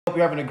Hope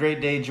you're having a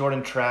great day.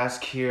 Jordan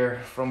Trask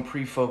here from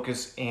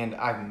Pre-Focus, and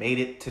I've made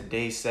it to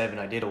day 7.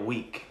 I did a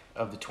week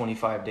of the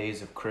 25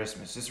 days of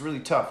Christmas. It's really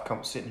tough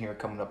sitting here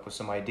coming up with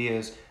some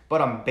ideas,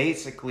 but I'm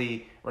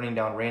basically running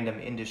down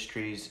random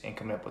industries and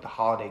coming up with a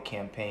holiday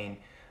campaign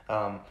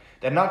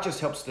that not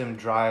just helps them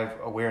drive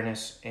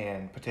awareness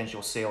and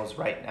potential sales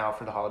right now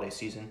for the holiday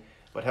season,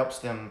 but helps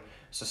them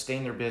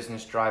sustain their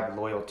business, drive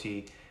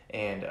loyalty,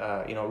 and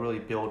really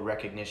build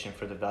recognition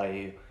for the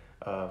value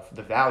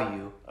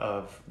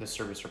of the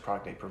service or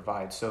product they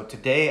provide. So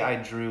today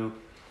I drew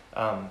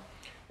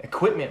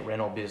equipment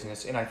rental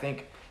business, and I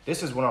think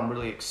this is what I'm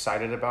really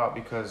excited about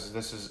because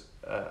this is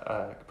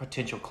a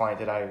potential client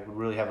that I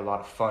really have a lot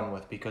of fun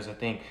with, because I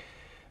think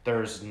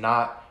there's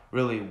not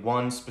really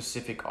one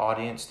specific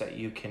audience that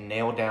you can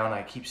nail down.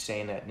 I keep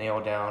saying that,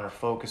 nail down or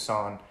focus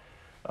on.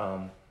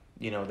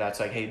 That's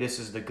like, hey, this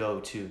is the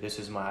go-to. This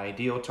is my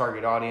ideal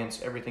target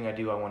audience. Everything I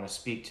do, I want to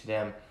speak to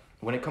them.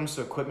 When it comes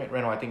to equipment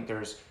rental, I think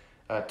there's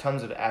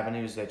tons of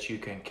avenues that you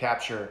can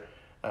capture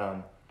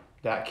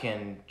that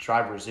can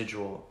drive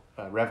residual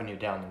revenue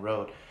down the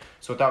road.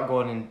 So without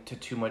going into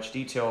too much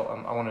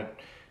detail, I want to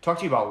talk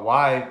to you about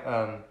why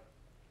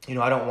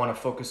I don't want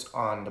to focus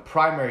on the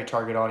primary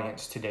target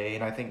audience today.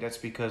 And I think that's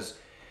because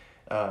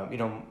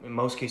in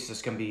most cases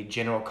it's going to be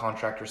general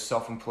contractors,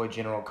 self-employed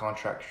general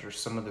contractors,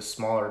 some of the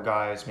smaller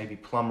guys, maybe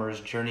plumbers,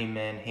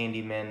 journeymen,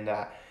 handymen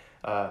that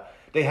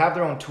they have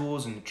their own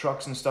tools and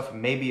trucks and stuff,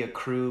 and maybe a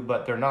crew,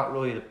 but they're not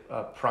really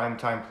the prime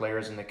time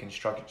players in the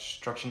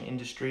construction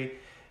industry.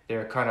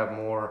 They're kind of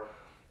more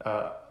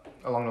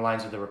along the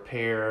lines of the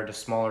repair, the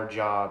smaller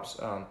jobs.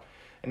 And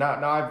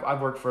now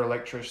I've worked for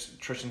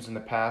electricians in the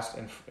past,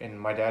 and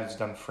my dad has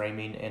done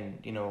framing and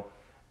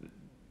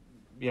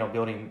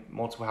building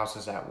multiple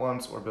houses at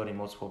once, or building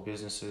multiple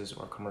businesses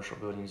or commercial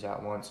buildings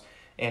at once.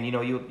 And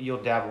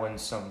you'll dabble in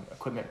some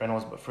equipment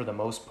rentals, but for the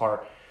most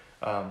part,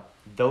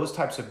 those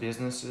types of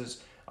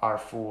businesses are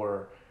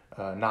for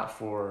not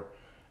for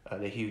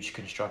the huge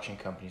construction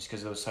companies,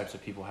 because those types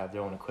of people have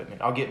their own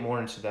equipment. I'll get more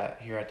into that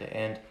here at the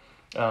end.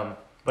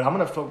 But I'm going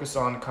to focus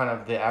on kind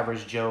of the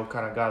average Joe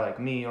kind of guy like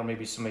me, or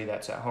maybe somebody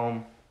that's at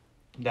home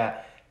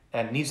that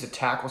needs to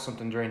tackle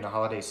something during the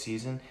holiday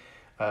season,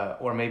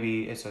 or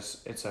maybe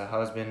it's a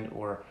husband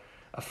or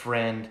a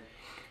friend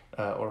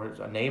or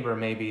a neighbor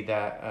maybe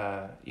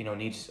that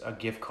needs a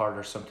gift card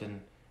or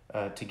something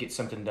to get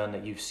something done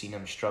that you've seen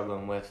them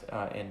struggling with,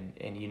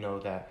 and you know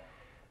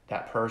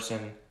that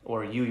person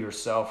or you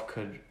yourself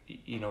could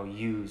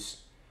use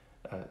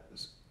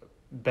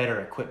better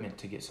equipment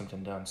to get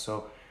something done.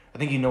 So I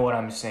think you know what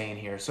I'm saying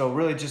here. So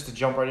really, just to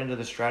jump right into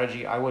the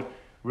strategy, I would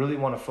really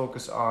want to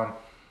focus on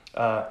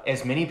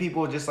as many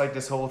people, just like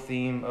this whole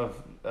theme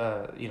of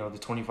the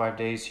 25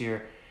 days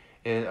here,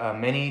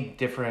 many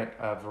different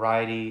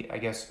variety, I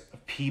guess,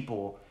 of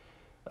people,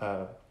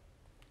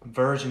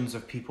 versions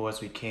of people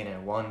as we can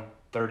in one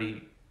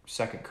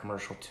 30-second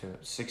commercial to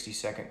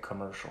 60-second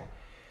commercial.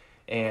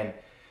 And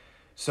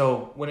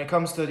so when it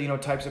comes to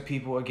types of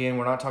people, again,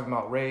 we're not talking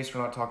about race,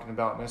 we're not talking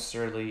about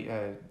necessarily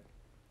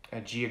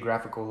a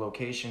geographical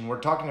location,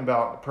 we're talking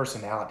about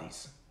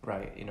personalities,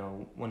 right?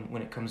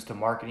 When it comes to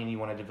marketing, you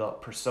want to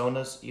develop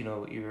personas,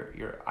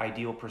 your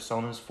ideal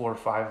personas, 4 or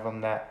 5 of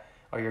them that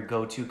are your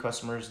go-to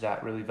customers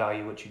that really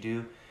value what you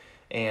do.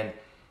 And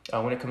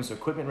when it comes to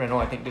equipment rental,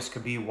 I think this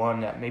could be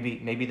one that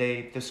maybe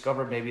they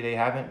discovered, maybe they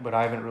haven't, but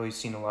I haven't really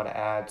seen a lot of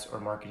ads or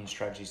marketing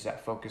strategies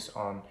that focus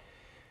on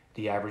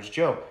the average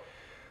Joe.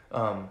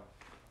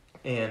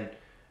 And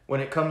when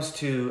it comes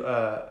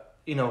to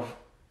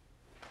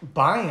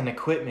buying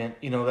equipment,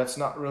 that's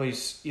not really,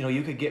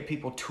 you could get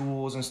people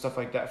tools and stuff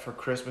like that for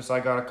Christmas. I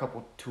got a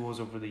couple tools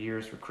over the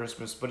years for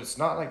Christmas, but it's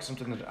not like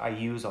something that I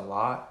use a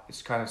lot.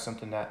 It's kind of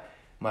something that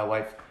my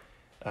wife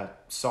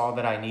saw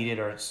that I needed,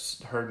 or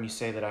heard me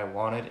say that I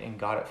wanted, and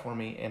got it for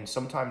me. And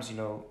sometimes,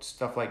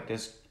 stuff like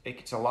this, it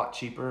gets a lot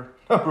cheaper,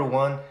 number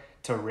one,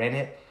 to rent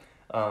it,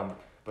 but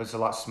it's a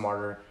lot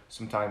smarter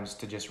sometimes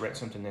to just rent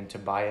something than to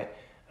buy it.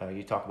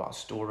 You talk about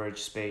storage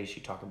space,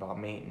 you talk about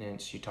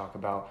maintenance, you talk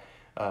about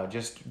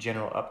just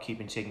general upkeep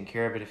and taking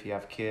care of it if you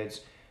have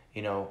kids.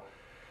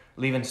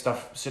 Leaving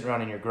stuff sitting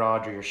around in your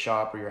garage or your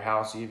shop or your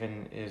house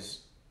even is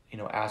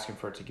asking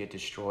for it to get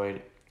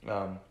destroyed.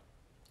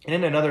 And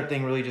then another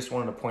thing, really just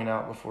wanted to point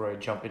out before I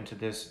jump into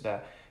this,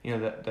 that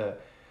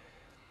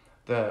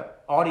the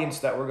audience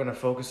that we're going to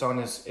focus on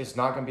is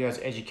not going to be as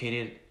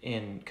educated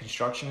in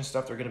construction and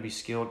stuff. They're going to be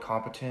skilled,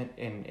 competent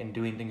in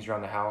doing things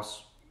around the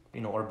house,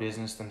 or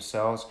business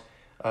themselves.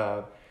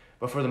 But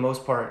for the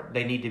most part,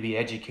 they need to be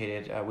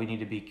educated. We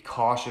need to be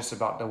cautious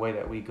about the way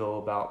that we go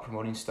about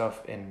promoting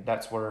stuff, and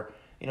that's where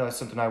that's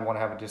something I want to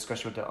have a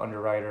discussion with the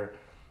underwriter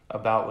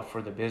about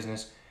for the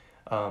business.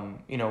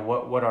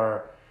 What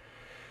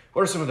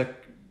are some of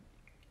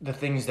the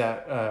things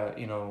that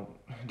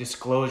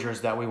disclosures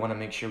that we want to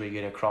make sure we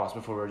get across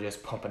before we're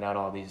just pumping out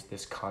all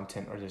this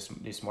content or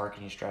this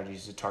marketing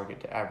strategies to target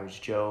the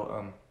average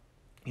Joe?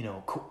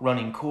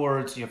 Running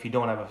cords, if you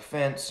don't have a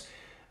fence,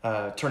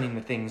 turning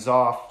the things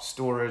off,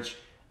 storage,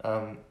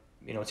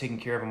 taking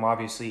care of them,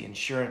 obviously,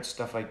 insurance,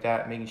 stuff like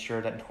that, making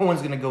sure that no one's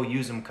going to go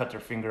use them, cut their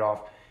finger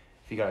off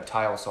if you got a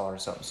tile saw or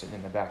something sitting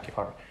in the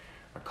backyard,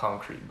 or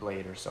concrete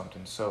blade or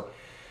something. So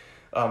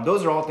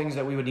those are all things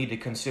that we would need to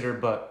consider.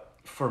 But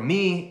for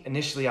me,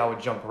 initially, I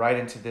would jump right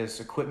into this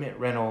equipment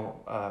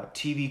rental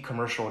TV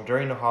commercial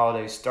during the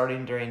holidays,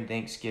 starting during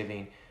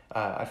Thanksgiving.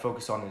 I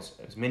focus on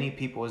as many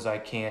people as I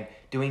can,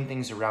 doing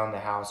things around the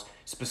house,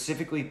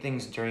 specifically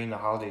things during the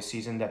holiday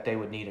season that they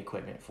would need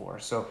equipment for.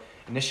 So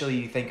initially,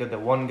 you think of the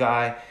one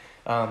guy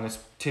that's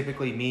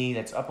typically me,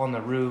 that's up on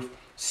the roof,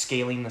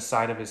 scaling the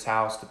side of his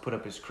house to put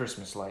up his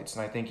Christmas lights.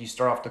 And I think you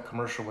start off the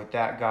commercial with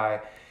that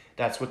guy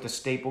that's with the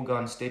staple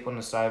gun on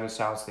the side of his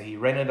house, that he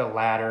rented a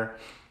ladder,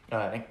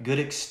 a good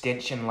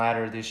extension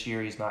ladder this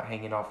year. He's not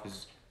hanging off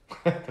his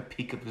the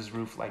peak of his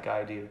roof like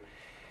I do.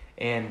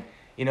 And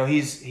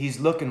he's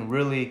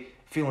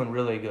feeling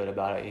really good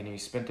about it. And he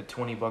spent the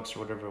 $20 or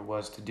whatever it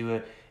was to do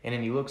it. And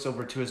then he looks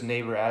over to his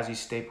neighbor as he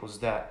staples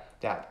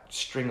that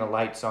string of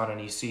lights on, and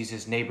he sees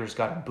his neighbor's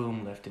got a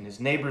boom lift. And his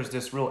neighbor's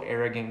this real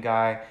arrogant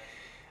guy.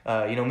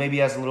 Maybe he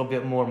has a little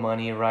bit more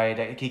money,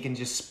 right? He can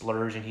just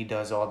splurge, and he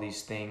does all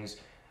these things,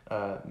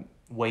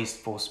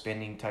 wasteful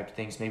spending type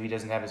things. Maybe he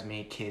doesn't have as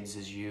many kids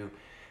as you.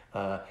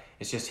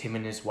 It's just him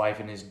and his wife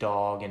and his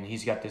dog, and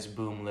he's got this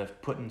boom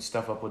lift, putting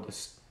stuff up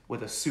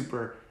with a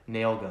super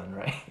nail gun,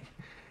 right?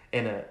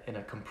 and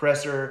a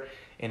compressor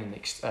and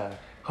an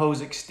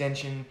hose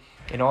extension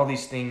and all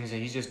these things,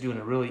 and he's just doing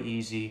it really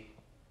easy.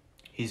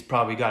 He's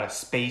probably got a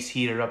space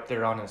heater up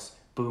there on his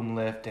boom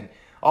lift, and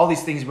all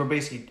these things. We're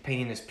basically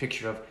painting this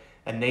picture of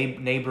a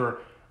neighbor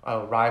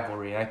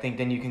rivalry. And I think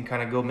then you can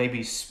kind of go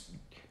maybe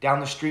down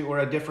the street where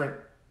a different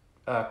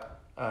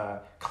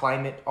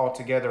climate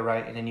altogether,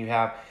 right? And then you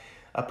have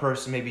a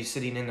person maybe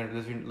sitting in their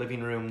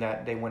living room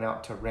that they went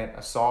out to rent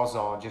a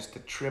Sawzall just to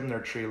trim their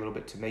tree a little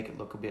bit to make it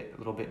look a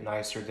little bit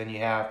nicer. Then you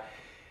have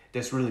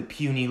this really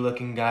puny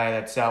looking guy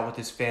that's out with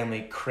his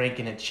family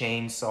cranking a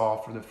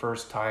chainsaw for the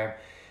first time.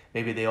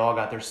 Maybe they all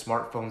got their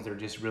smartphones. They're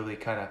just really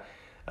kind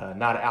of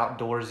not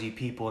outdoorsy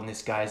people, and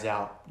this guy's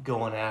out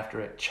going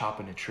after it,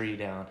 chopping a tree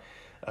down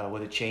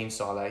with a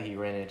chainsaw that he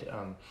rented.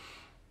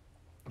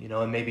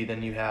 And maybe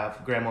then you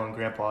have grandma and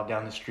grandpa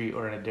down the street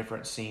or in a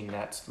different scene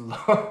that's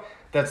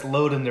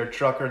loading their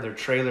truck or their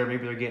trailer.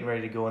 Maybe they're getting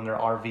ready to go in their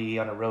RV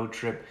on a road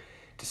trip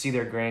to see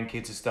their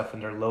grandkids and stuff,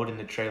 and they're loading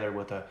the trailer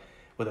with a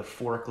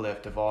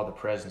forklift of all the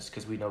presents,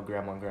 because we know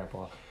grandma and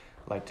grandpa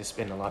like to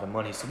spend a lot of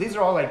money. So these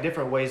are all like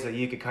different ways that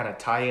you could kind of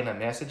tie in a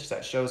message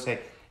that shows, hey,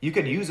 you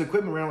could use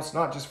equipment rental. It's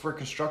not just for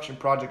construction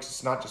projects.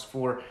 It's not just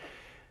for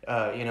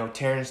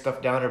tearing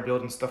stuff down or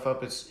building stuff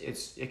up.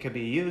 It could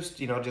be used,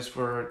 just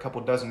for a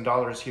couple $dozen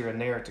here and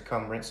there to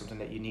come rent something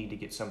that you need to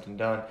get something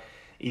done,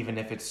 even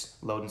if it's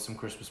loading some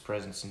Christmas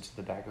presents into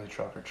the back of the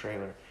truck or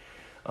trailer.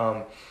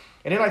 And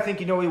then I think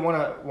we want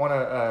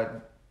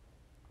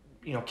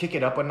to kick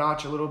it up a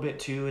notch a little bit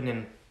too, and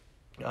then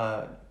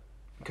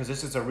because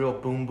this is a real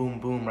boom, boom,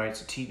 boom, right?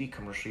 It's a TV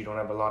commercial. You don't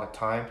have a lot of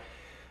time.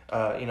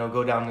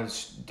 Go down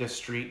this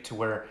street to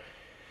where,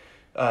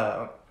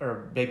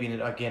 or maybe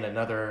again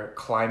another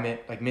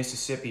climate like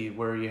Mississippi,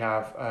 where you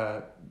have,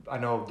 I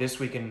know this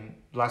weekend,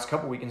 last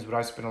couple weekends, what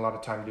I spent a lot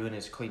of time doing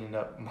is cleaning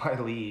up my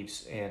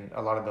leaves and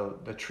a lot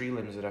of the tree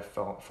limbs that have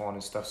fallen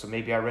and stuff. So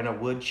maybe I rent a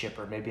wood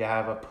chipper. Maybe I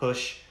have a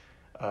push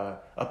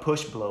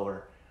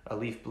blower, a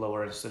leaf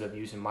blower, instead of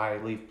using my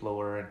leaf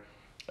blower and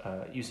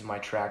using my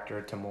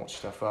tractor to mulch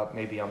stuff up.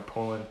 Maybe I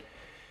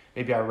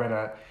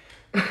rent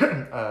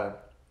a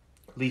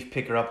leaf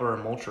picker up or a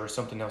mulcher or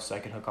something else I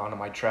can hook onto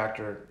my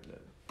tractor.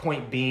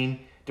 Point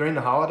being, during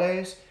the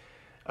holidays,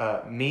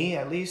 me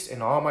at least,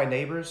 and all my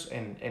neighbors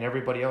and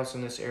everybody else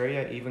in this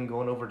area, even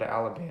going over to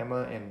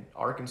Alabama and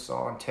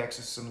Arkansas and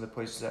Texas, some of the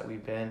places that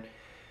we've been,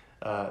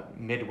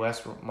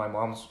 Midwest, where my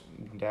mom's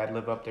dad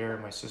live up there,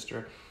 and my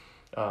sister,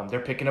 they're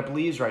picking up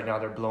leaves right now.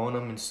 They're blowing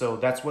them, and so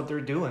that's what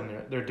they're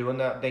doing. They're doing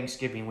that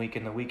Thanksgiving week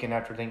and the weekend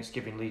after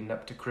Thanksgiving leading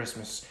up to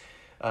Christmas.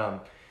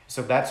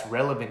 So that's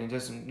relevant. It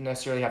doesn't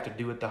necessarily have to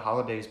do with the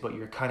holidays, but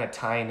you're kind of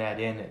tying that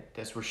in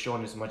as we're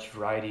showing as much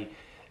variety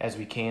as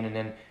we can. And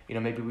then,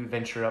 maybe we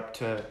venture up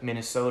to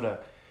Minnesota,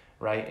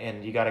 right?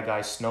 And you got a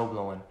guy snow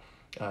blowing.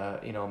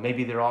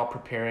 Maybe they're all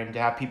preparing to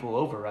have people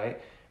over,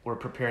 right? We're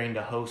preparing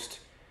to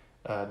host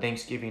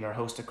Thanksgiving or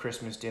host a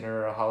Christmas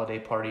dinner or a holiday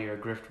party or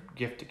a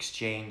gift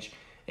exchange.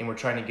 And we're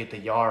trying to get the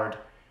yard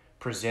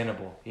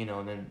presentable,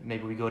 and then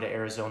maybe we go to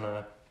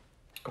Arizona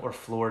or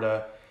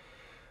Florida,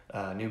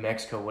 New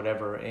Mexico,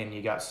 whatever, and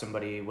you got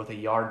somebody with a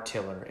yard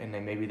tiller, and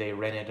then maybe they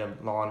rented a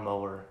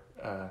lawnmower.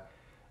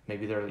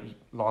 Maybe their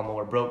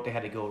lawnmower broke, they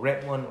had to go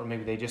rent one, or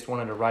maybe they just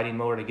wanted a riding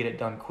mower to get it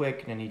done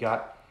quick, and then you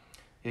got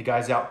the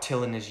guy's out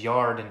tilling his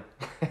yard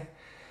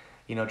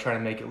and trying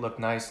to make it look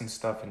nice and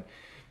stuff, and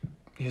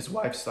his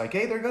wife's like,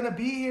 hey, they're gonna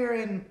be here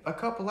in a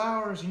couple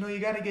hours, you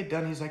got to get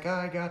done. He's like,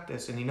 I got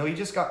this. And you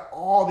just got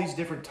all these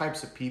different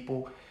types of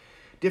people,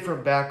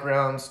 different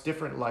backgrounds,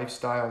 different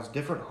lifestyles,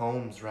 different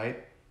homes,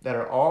 right, that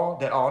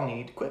all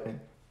need equipment.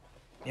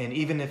 And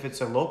even if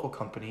it's a local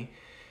company,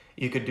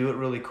 you could do it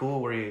really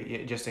cool where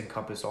you just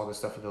encompass all the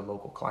stuff of the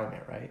local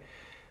climate, right?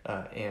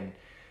 And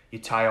you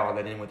tie all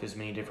that in with as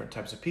many different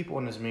types of people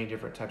and as many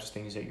different types of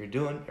things that you're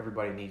doing.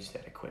 Everybody needs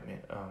that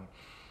equipment.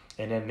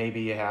 And then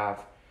maybe you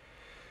have,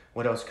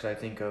 what else could I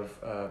think of?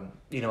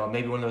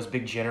 Maybe one of those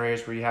big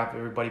generators where you have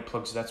everybody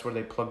plugs, that's where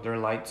they plug their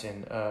lights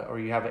in, or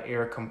you have an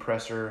air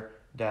compressor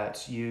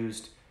that's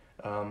used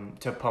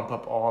to pump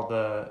up all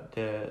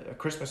the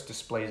Christmas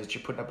displays that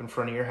you're putting up in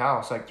front of your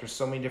house. Like, there's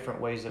so many different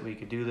ways that we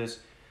could do this.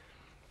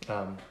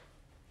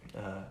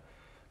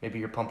 Maybe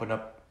you're pumping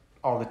up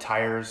all the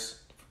tires.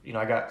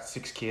 I got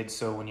 6 kids,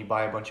 so when you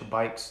buy a bunch of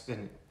bikes,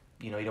 then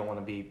you don't want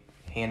to be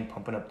hand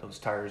pumping up those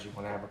tires. You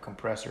want to have a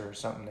compressor or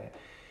something that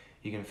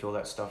you can fill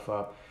that stuff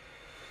up.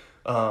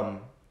 And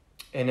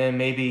then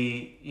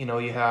maybe you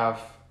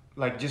have,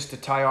 like, just to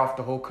tie off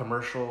the whole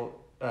commercial,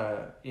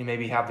 you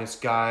maybe have this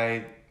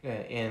guy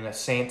in a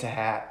Santa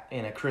hat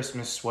and a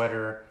Christmas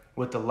sweater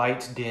with the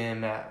lights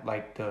dim at,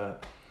 like, the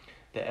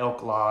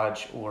Elk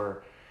Lodge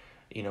or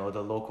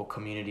the local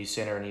community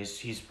center, and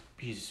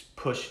he's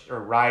pushed or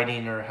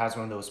riding or has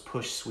one of those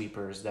push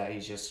sweepers that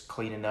he's just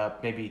cleaning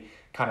up, maybe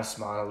kind of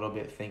smiling a little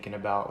bit, thinking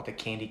about, with a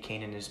candy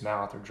cane in his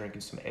mouth or drinking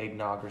some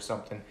eggnog or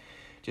something,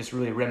 just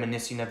really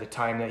reminiscing of the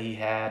time that he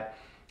had,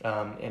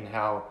 and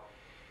how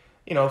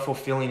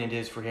fulfilling it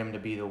is for him to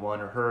be the one,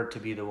 or her to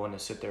be the one, to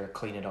sit there and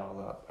clean it all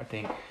up. I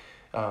think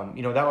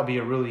that would be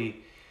a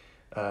really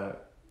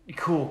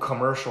cool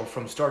commercial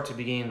from start to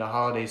beginning of the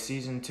holiday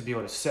season, to be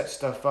able to set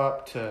stuff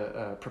up,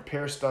 to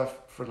prepare stuff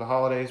for the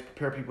holidays,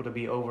 prepare people to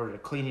be over, to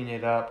cleaning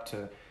it up,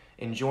 to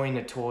enjoying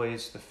the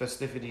toys, the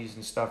festivities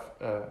and stuff,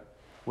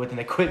 with an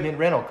equipment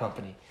rental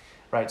company,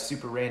 right?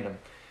 Super random.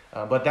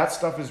 But that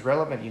stuff is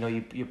relevant.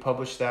 You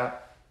publish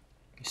that,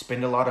 you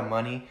spend a lot of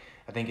money.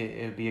 I think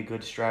it would be a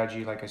good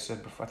strategy, like I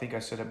said before, I think I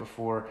said it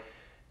before,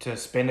 to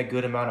spend a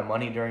good amount of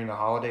money during the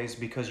holidays,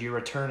 because your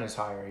return is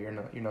higher.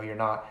 You're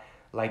not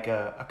like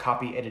a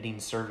copy editing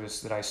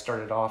service that I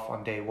started off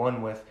on day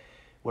one with,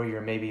 where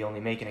you're maybe only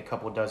making a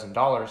couple dozen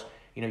dollars.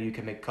 You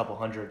can make a couple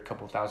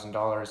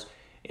 $1,000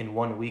 in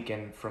one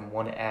weekend from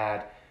one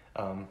ad.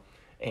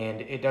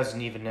 And it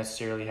doesn't even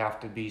necessarily have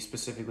to be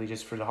specifically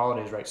just for the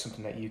holidays, right?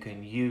 Something that you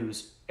can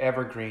use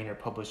evergreen or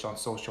publish on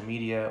social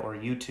media or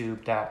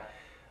YouTube that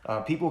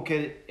people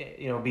could,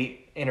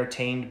 be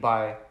entertained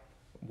by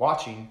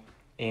watching,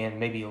 and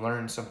maybe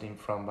learn something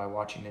from by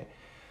watching it.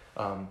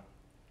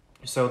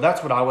 So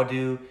that's what I would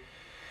do.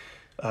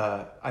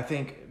 I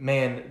think,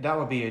 man, that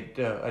would be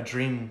a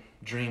dream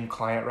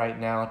client right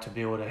now, to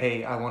be able to,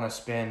 hey, I want to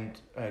spend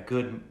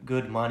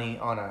good money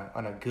on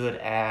a good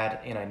ad,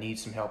 and I need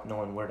some help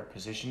knowing where to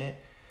position it.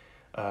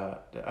 The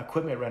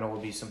equipment rental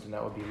would be something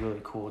that would be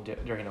really cool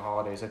during the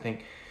holidays. I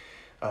think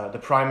the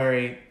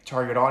primary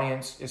target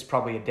audience is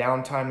probably a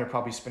downtime. They're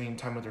probably spending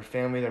time with their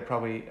family. They're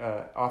probably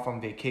off on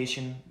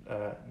vacation,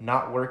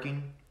 not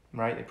working,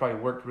 right? They probably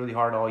worked really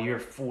hard all year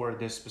for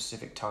this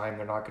specific time.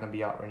 They're not going to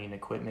be out renting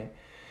equipment.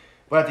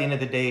 But at the end of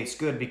the day, it's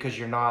good because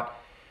you're not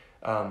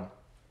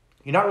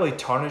really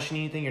tarnishing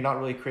anything. You're not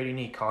really creating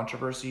any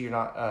controversy. You're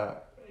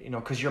not,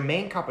 because your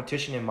main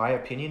competition, in my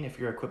opinion, if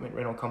you're an equipment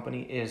rental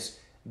company, is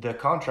the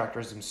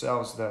contractors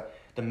themselves, the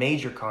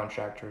major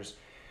contractors.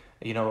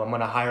 I'm going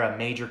to hire a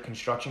major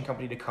construction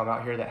company to come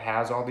out here that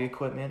has all the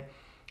equipment.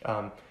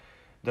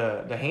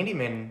 The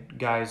handyman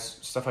guys,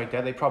 stuff like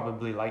that, they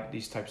probably like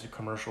these types of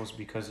commercials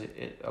because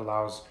it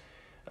allows,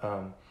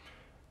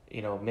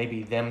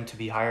 maybe them to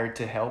be hired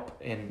to help,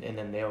 and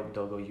then they'll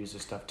go use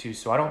this stuff too.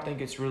 So I don't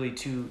think it's really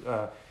too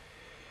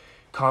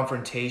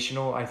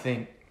confrontational. I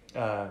think,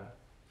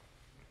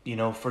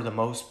 for the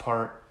most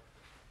part,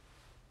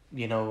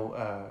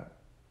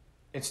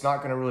 it's not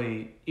going to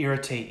really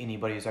irritate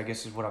anybody, I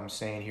guess is what I'm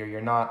saying here.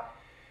 You're not,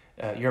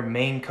 your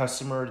main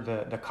customer,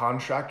 the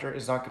contractor,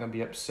 is not going to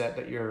be upset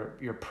that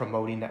you're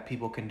promoting that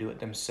people can do it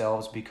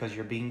themselves, because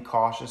you're being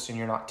cautious and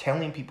you're not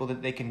telling people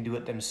that they can do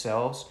it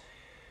themselves.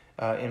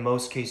 In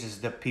most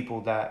cases, the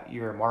people that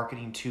you're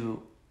marketing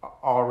to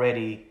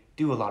already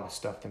do a lot of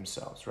stuff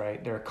themselves,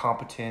 right? They're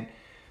competent.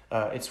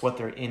 It's what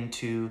they're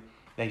into.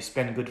 They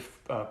spend good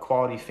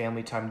quality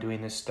family time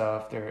doing this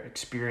stuff. They're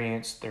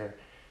experienced. They're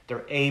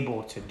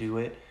able to do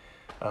it.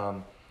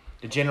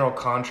 The general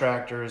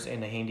contractors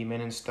and the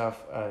handymen and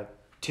stuff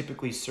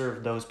typically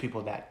serve those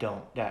people that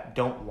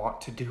don't want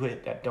to do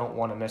it, that don't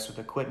want to mess with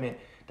equipment,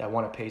 that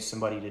want to pay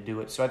somebody to do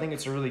it. So I think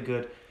it's a really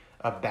good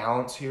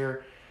balance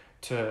here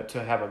to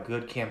have a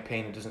good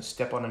campaign that doesn't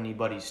step on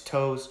anybody's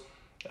toes,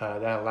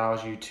 that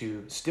allows you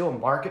to still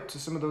market to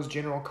some of those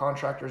general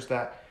contractors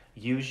that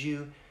use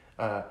you,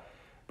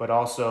 but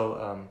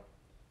also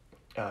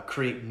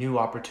create new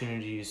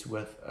opportunities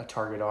with a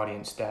target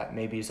audience that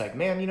maybe is like,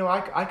 man,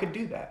 I could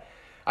do that.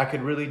 I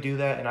could really do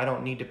that, and I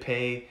don't need to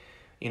pay,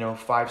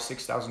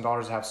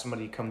 $5,000-$6,000 to have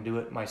somebody come do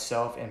it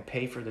myself, and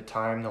pay for the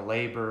time, the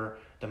labor,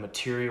 the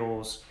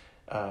materials,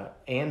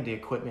 and the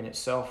equipment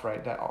itself,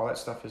 right? That all that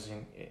stuff is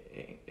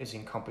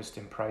encompassed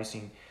in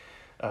pricing.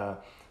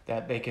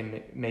 That they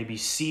can maybe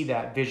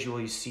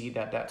visually see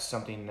that that's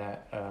something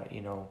that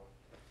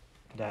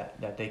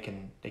that they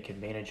can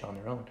manage on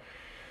their own.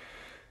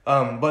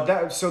 But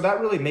that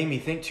really made me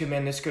think too,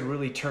 man. This could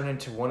really turn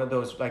into one of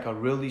those, like a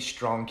really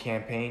strong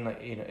campaign,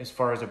 like, as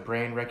far as a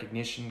brand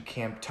recognition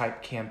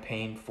type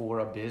campaign for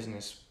a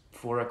business,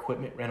 for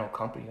equipment rental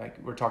company. Like,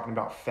 we're talking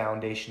about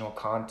foundational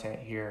content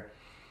here,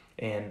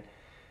 and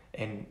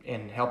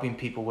helping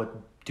people with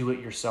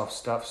do-it-yourself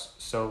stuff.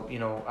 So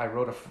I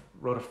wrote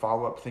a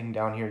follow-up thing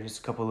down here, just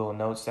a couple of little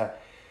notes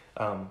that,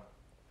 um,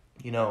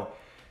 you know,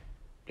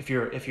 if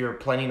you're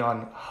planning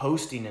on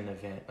hosting an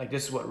event, like,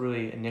 this is what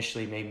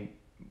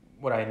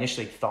I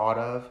initially thought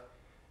of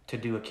to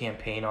do a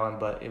campaign on,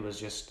 but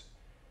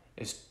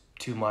it's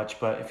too much.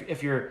 But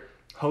if you're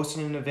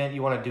hosting an event,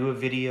 you want to do a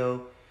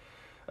video.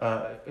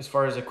 As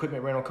far as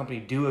equipment rental company,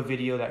 do a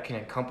video that can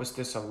encompass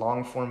this, a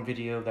long form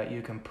video that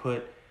you can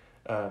put,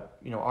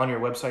 on your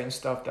website and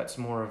stuff. That's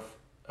more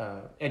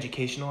of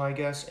educational, I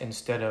guess,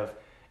 instead of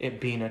it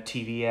being a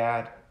TV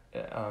ad.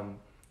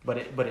 But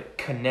it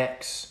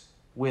connects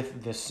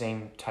with the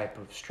same type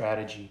of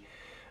strategy.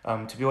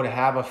 To be able to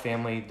have a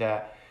family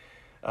that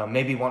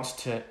maybe wants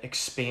to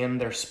expand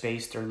their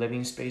space, their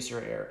living space, or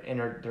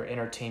their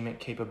entertainment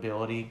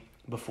capability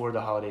before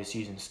the holiday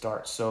season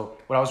starts. So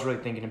what I was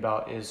really thinking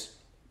about is,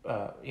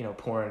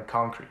 pouring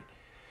concrete.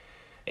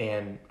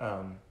 And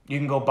you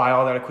can go buy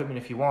all that equipment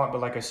if you want,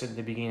 but like I said at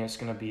the beginning, it's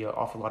going to be an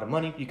awful lot of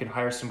money. You can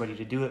hire somebody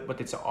to do it,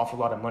 but it's an awful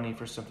lot of money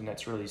for something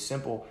that's really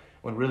simple,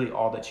 when really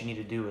all that you need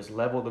to do is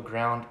level the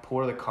ground,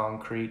 pour the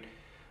concrete,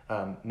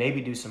 maybe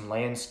do some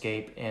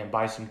landscape, and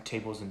buy some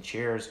tables and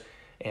chairs.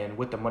 And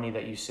with the money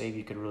that you save,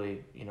 you could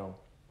really,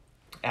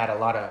 add a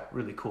lot of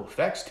really cool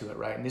effects to it,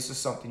 right? And this is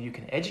something you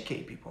can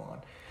educate people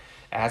on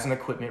as an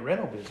equipment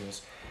rental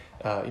business.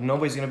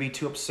 Nobody's going to be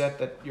too upset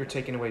that you're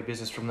taking away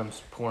business from them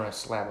pouring a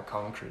slab of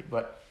concrete.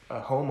 But a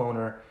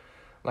homeowner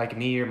like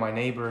me or my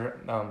neighbor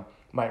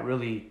might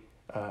really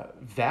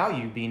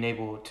value being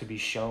able to be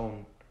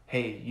shown,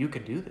 hey, you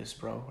could do this,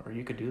 bro, or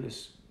you could do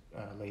this,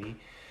 lady.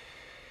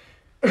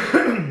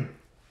 And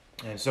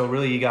so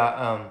really, you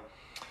got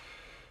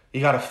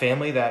a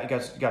family that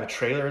got a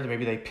trailer.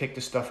 Maybe they pick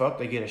the stuff up.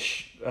 They get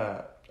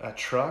a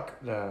truck,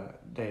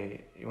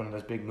 one of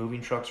those big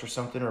moving trucks or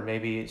something, or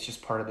maybe it's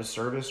just part of the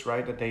service,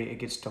 right? That it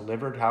gets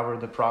delivered. However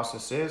the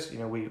process is,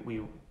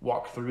 we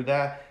walk through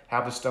that,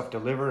 have the stuff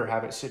delivered, or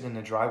have it sitting in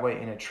the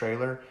driveway in a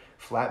trailer,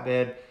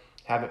 flatbed,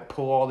 have it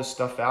pull all this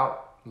stuff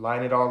out,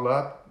 line it all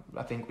up.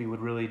 I think we would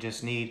really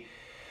just need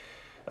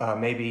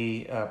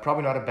maybe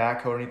probably not a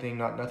backhoe or anything,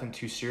 nothing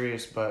too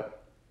serious,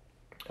 but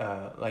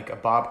like a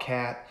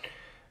bobcat.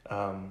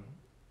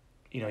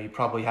 You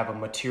probably have a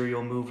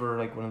material mover,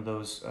 like one of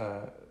those,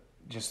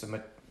 just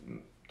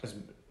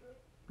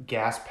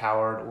gas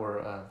powered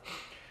or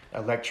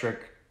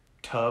electric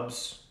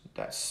tubs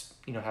that's,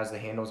 has the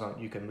handles on it.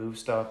 You can move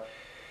stuff.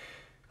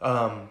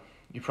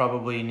 You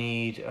probably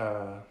need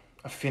a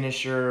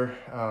finisher.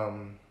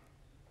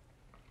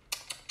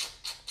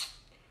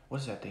 What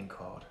is that thing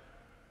called?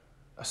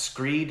 A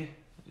screed,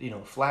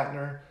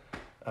 flattener.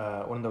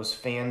 One of those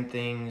fan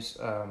things.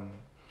 I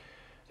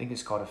think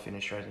it's called a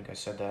finisher. I think I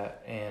said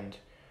that. And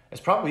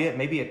that's probably it.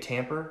 Maybe a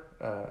tamper.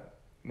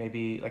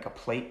 Maybe like a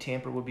plate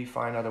tamper would be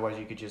fine. Otherwise,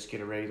 you could just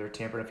get a regular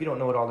tamper. And if you don't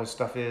know what all this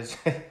stuff is,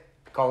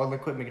 call an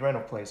equipment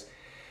rental place.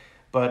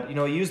 But,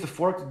 you use the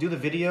fork to do the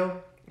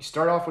video. You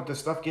start off with the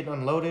stuff getting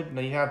unloaded. And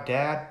then you have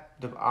dad,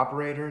 the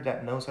operator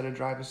that knows how to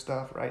drive his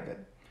stuff, right? That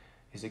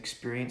is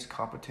experienced,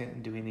 competent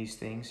in doing these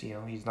things.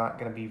 He's not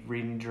going to be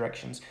reading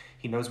directions.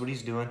 He knows what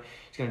he's doing.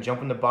 He's going to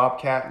jump in the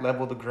bobcat,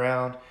 level the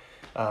ground,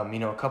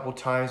 a couple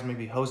times,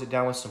 maybe hose it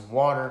down with some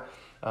water.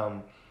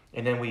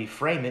 And then we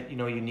frame it.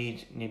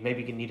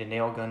 Maybe you need a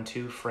nail gun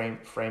too.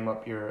 Frame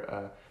up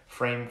your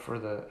frame for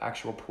the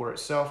actual pour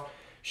itself.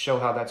 Show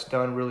how that's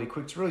done really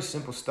quick. It's really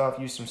simple stuff.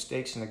 Use some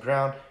stakes in the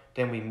ground.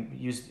 Then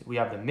we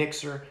have the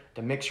mixer.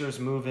 The mixer is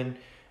moving.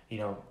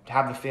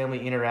 Have the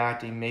family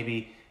interacting.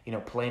 Maybe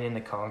playing in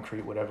the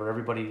concrete. Whatever.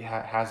 Everybody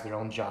has their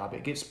own job.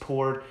 It gets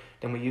poured.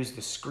 Then we use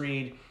the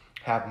screed.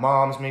 Have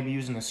moms maybe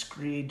using the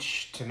screed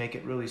to make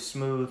it really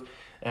smooth.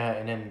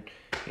 And then,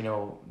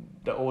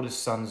 the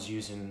oldest son's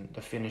using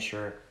the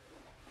finisher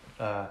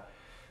to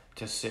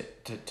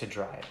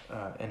dry it.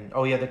 And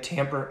the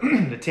tamper.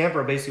 The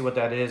tamper, basically what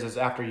that is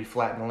after you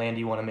flatten the land,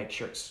 you want to make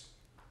sure it's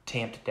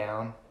tamped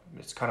down.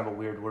 It's kind of a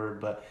weird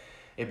word, but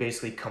it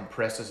basically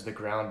compresses the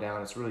ground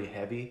down. It's really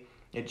heavy.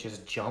 It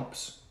just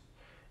jumps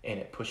and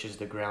it pushes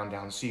the ground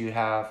down. So you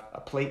have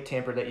a plate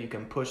tamper that you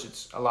can push.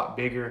 It's a lot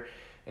bigger.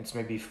 It's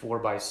maybe 4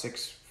 by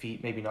 6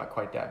 feet, maybe not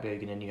quite that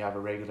big. And then you have a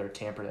regular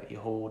tamper that you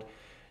hold.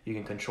 You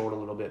can control it a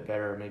little bit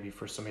better, maybe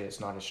for somebody that's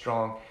not as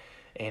strong.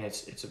 And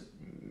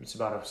it's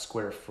about a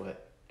square foot.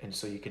 And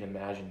so you can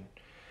imagine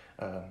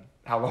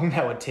how long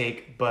that would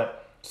take.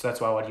 So that's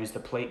why I would use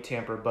the plate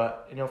tamper.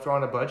 But, if you're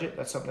on a budget,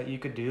 that's something that you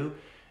could do.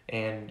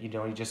 And, you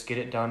just get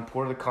it done,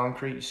 pour the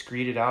concrete, you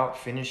screed it out,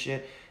 finish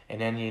it. And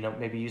then,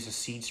 maybe use a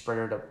seed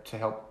spreader to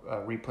help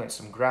replant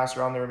some grass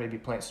around there, maybe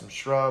plant some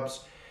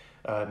shrubs.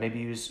 Maybe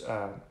use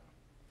a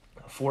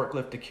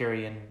forklift to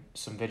carry in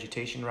some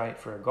vegetation, right,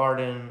 for a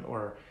garden,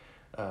 or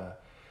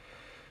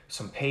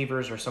some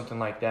pavers or something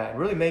like that, and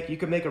really you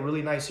could make a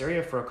really nice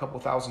area for a couple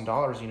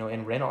 $1,000s,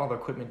 and rent all the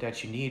equipment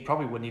that you need.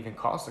 Probably wouldn't even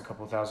cost a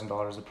couple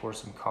 $1,000s to pour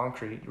some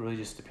concrete, really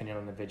just depending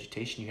on the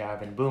vegetation you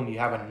have. And boom, you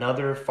have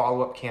another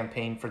follow-up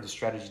campaign for the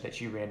strategy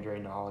that you ran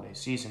during the holiday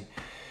season.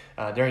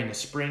 During the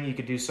spring, you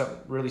could do something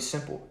really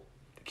simple.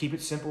 Keep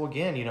it simple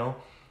again,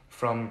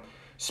 from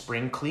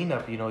spring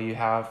cleanup, you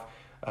have,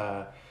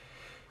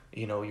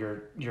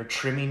 your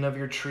trimming of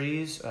your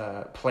trees,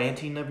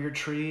 planting of your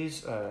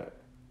trees,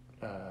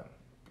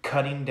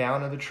 cutting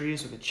down of the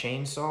trees with a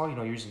chainsaw,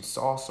 you're using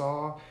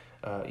saw,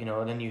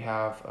 and then you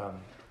have,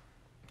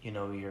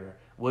 your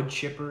wood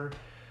chipper,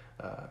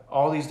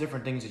 all these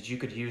different things that you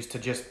could use to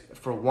just,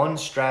 for one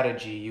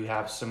strategy, you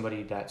have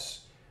somebody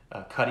that's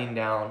cutting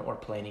down or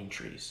planting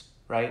trees,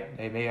 right?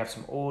 They may have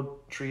some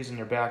old trees in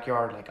their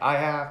backyard like I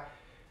have.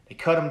 They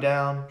cut them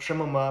down, trim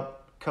them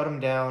up, cut them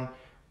down,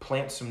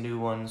 plant some new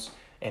ones,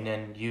 and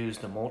then use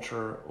the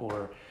mulcher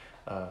or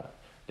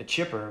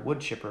the wood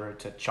chipper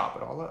to chop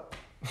it all up.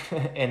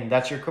 And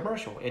that's your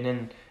commercial. And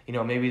then,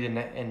 maybe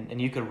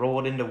and you could roll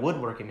it into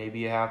woodworking. Maybe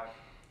you have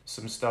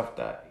some stuff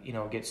that,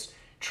 gets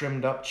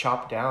trimmed up,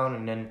 chopped down,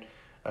 and then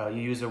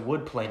you use a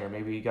wood planer.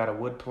 Maybe you got a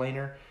wood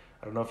planer.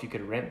 I don't know if you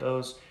could rent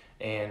those.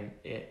 And,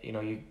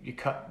 you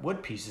cut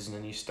wood pieces and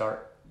then you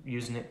start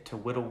using it to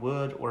whittle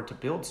wood or to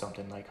build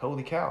something. Like,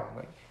 holy cow.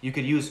 Like, you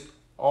could use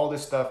all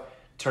this stuff,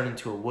 turn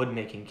into a wood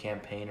making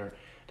campaign, or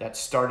that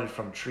started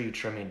from tree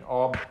trimming.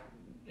 All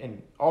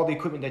the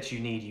equipment that you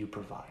need, you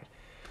provide.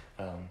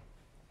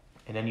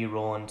 And then you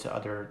roll into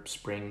other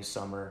spring,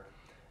 summer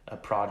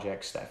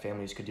projects that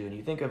families could do. And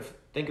you think of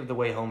the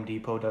way Home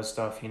Depot does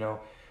stuff,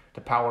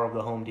 the power of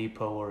the Home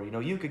Depot, or,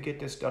 you could get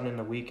this done in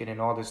a weekend,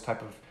 and all this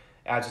type of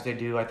ads that they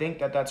do. I think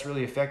that that's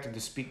really effective to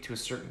speak to a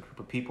certain group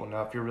of people.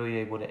 Now, if you're really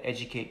able to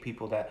educate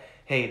people that,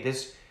 hey,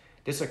 this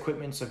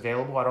equipment's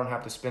available, I don't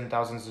have to spend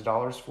thousands of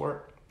dollars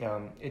for it.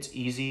 It's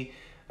easy.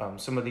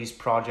 Some of these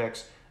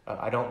projects,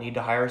 I don't need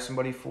to hire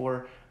somebody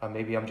for.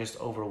 Maybe I'm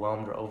just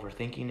overwhelmed or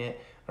overthinking it,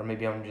 or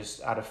maybe I'm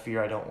just out of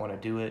fear, I don't want to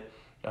do it.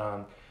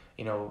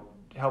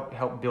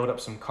 Help build up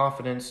some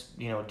confidence,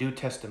 do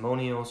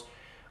testimonials,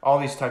 all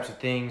these types of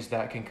things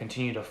that can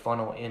continue to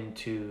funnel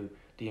into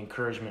the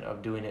encouragement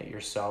of doing it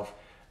yourself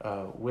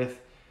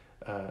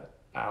without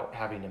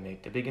having to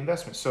make the big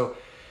investment. So,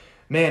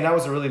 man, that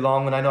was a really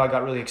long one. I know I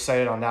got really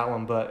excited on that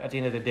one, but at the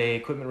end of the day,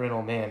 equipment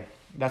rental, man,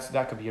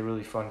 that could be a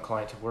really fun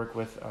client to work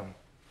with,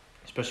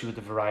 especially with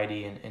the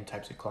variety and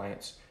types of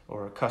clients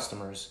or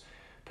customers,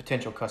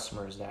 potential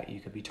customers that you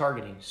could be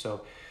targeting.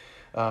 So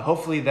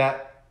hopefully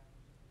that,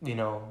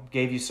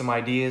 gave you some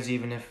ideas,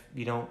 even if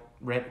you don't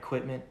rent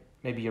equipment.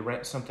 Maybe you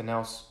rent something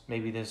else.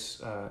 Maybe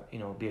this,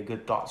 be a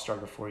good thought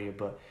starter for you.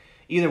 But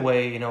either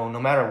way, no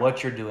matter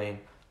what you're doing,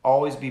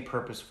 always be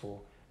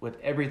purposeful with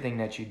everything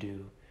that you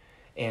do.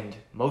 And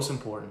most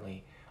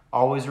importantly,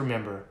 always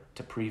remember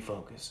to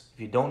pre-focus.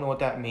 If you don't know what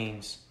that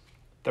means,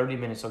 30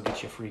 minutes will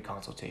get you a free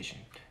consultation.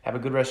 Have a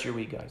good rest of your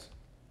week, guys.